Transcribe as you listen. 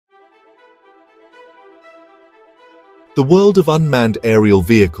The world of unmanned aerial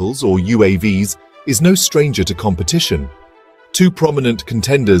vehicles, or UAVs, is no stranger to competition. Two prominent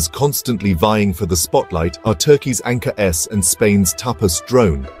contenders constantly vying for the spotlight are Turkey's Anka-S and Spain's Tapas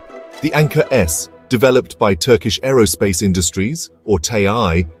drone. The Anka-S, developed by Turkish Aerospace Industries, or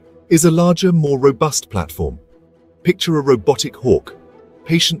TAI, is a larger, more robust platform. Picture a robotic hawk,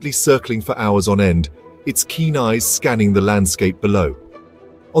 patiently circling for hours on end, its keen eyes scanning the landscape below.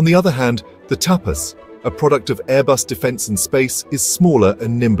 On the other hand, the Tapas, a product of Airbus Defence and Space, is smaller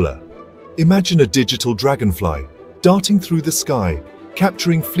and nimbler. Imagine a digital dragonfly, darting through the sky,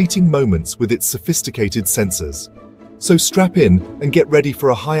 capturing fleeting moments with its sophisticated sensors. So strap in and get ready for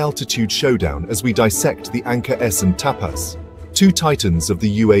a high-altitude showdown as we dissect the Anka-S and Tapas, two titans of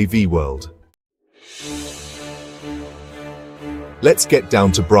the UAV world. Let's get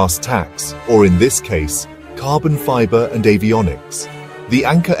down to brass tacks, or in this case, carbon fiber and avionics. The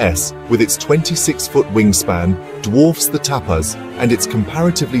Anka-S, with its 26-foot wingspan, dwarfs the Tapas and its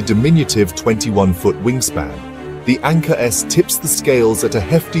comparatively diminutive 21-foot wingspan. The Anka-S tips the scales at a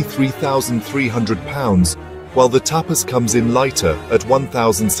hefty 3,300 pounds, while the Tapas comes in lighter at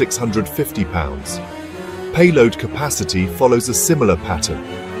 1,650 pounds. Payload capacity follows a similar pattern.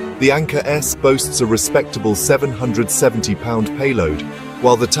 The Anka-S boasts a respectable 770-pound payload,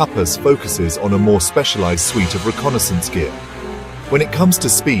 while the Tapas focuses on a more specialized suite of reconnaissance gear. When it comes to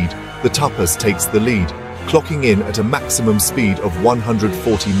speed, the Tapas takes the lead, clocking in at a maximum speed of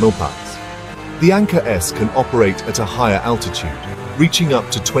 140 mph. The Anka-S can operate at a higher altitude, reaching up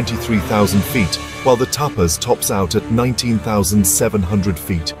to 23,000 feet, while the Tapas tops out at 19,700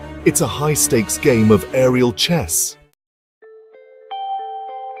 feet. It's a high-stakes game of aerial chess.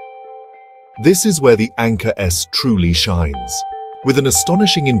 This is where the Anka-S truly shines. With an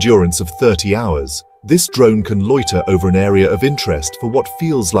astonishing endurance of 30 hours, this drone can loiter over an area of interest for what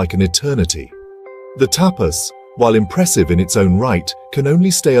feels like an eternity. The Tapas, while impressive in its own right, can only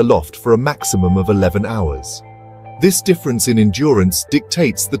stay aloft for a maximum of 11 hours. This difference in endurance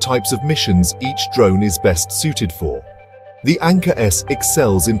dictates the types of missions each drone is best suited for. The Anka-S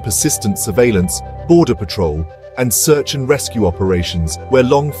excels in persistent surveillance, border patrol, and search and rescue operations where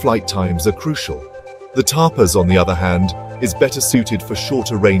long flight times are crucial. The Tapas, on the other hand, is better suited for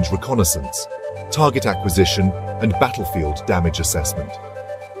shorter range reconnaissance, target acquisition, and battlefield damage assessment.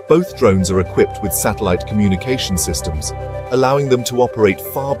 Both drones are equipped with satellite communication systems, allowing them to operate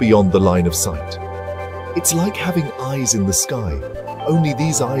far beyond the line of sight. It's like having eyes in the sky, only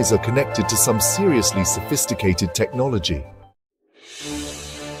these eyes are connected to some seriously sophisticated technology.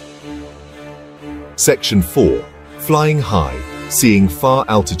 Section 4. Flying high, seeing far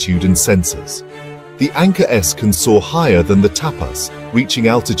altitude and sensors. The Anka-S can soar higher than the Tapas, reaching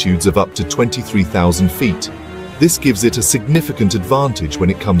altitudes of up to 23,000 feet. This gives it a significant advantage when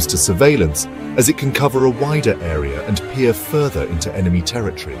it comes to surveillance, as it can cover a wider area and peer further into enemy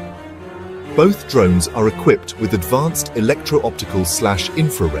territory. Both drones are equipped with advanced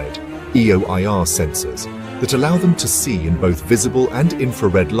electro-optical/infrared (EOIR) sensors that allow them to see in both visible and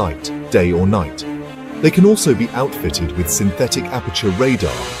infrared light, day or night. They can also be outfitted with synthetic aperture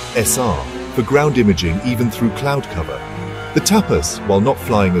radar (SR) for ground imaging even through cloud cover. The Tapas, while not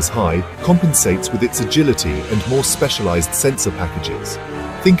flying as high, compensates with its agility and more specialized sensor packages.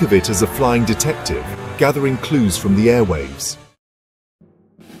 Think of it as a flying detective, gathering clues from the airwaves.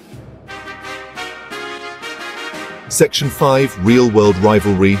 Section 5. Real-world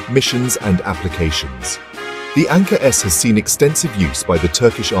rivalry, missions and applications. The Anka-S has seen extensive use by the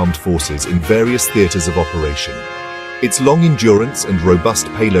Turkish armed forces in various theaters of operation. Its long endurance and robust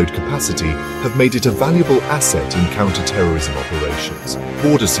payload capacity have made it a valuable asset in counter-terrorism operations,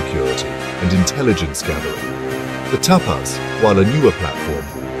 border security, and intelligence gathering. The Tapas, while a newer platform,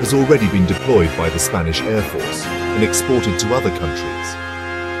 has already been deployed by the Spanish Air Force and exported to other countries.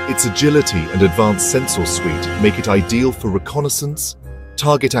 Its agility and advanced sensor suite make it ideal for reconnaissance,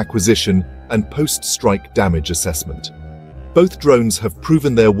 target acquisition, and post-strike damage assessment. Both drones have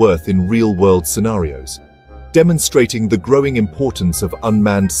proven their worth in real-world scenarios, demonstrating the growing importance of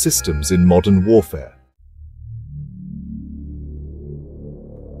unmanned systems in modern warfare.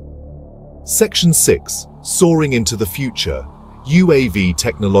 Section 6. Soaring into the future, UAV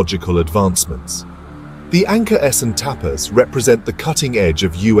technological advancements. The Anka-S and Tapas represent the cutting edge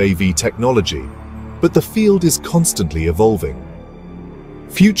of UAV technology, but the field is constantly evolving.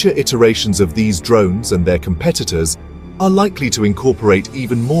 Future iterations of these drones and their competitors are likely to incorporate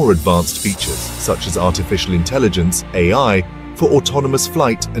even more advanced features, such as artificial intelligence, AI, for autonomous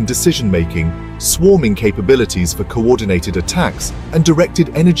flight and decision-making, swarming capabilities for coordinated attacks, and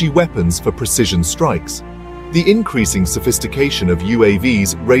directed energy weapons for precision strikes. The increasing sophistication of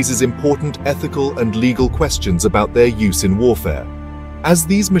UAVs raises important ethical and legal questions about their use in warfare. As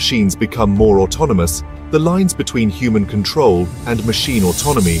these machines become more autonomous, the lines between human control and machine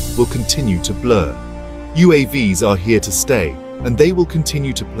autonomy will continue to blur. UAVs are here to stay, and they will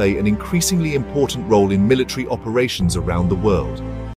continue to play an increasingly important role in military operations around the world.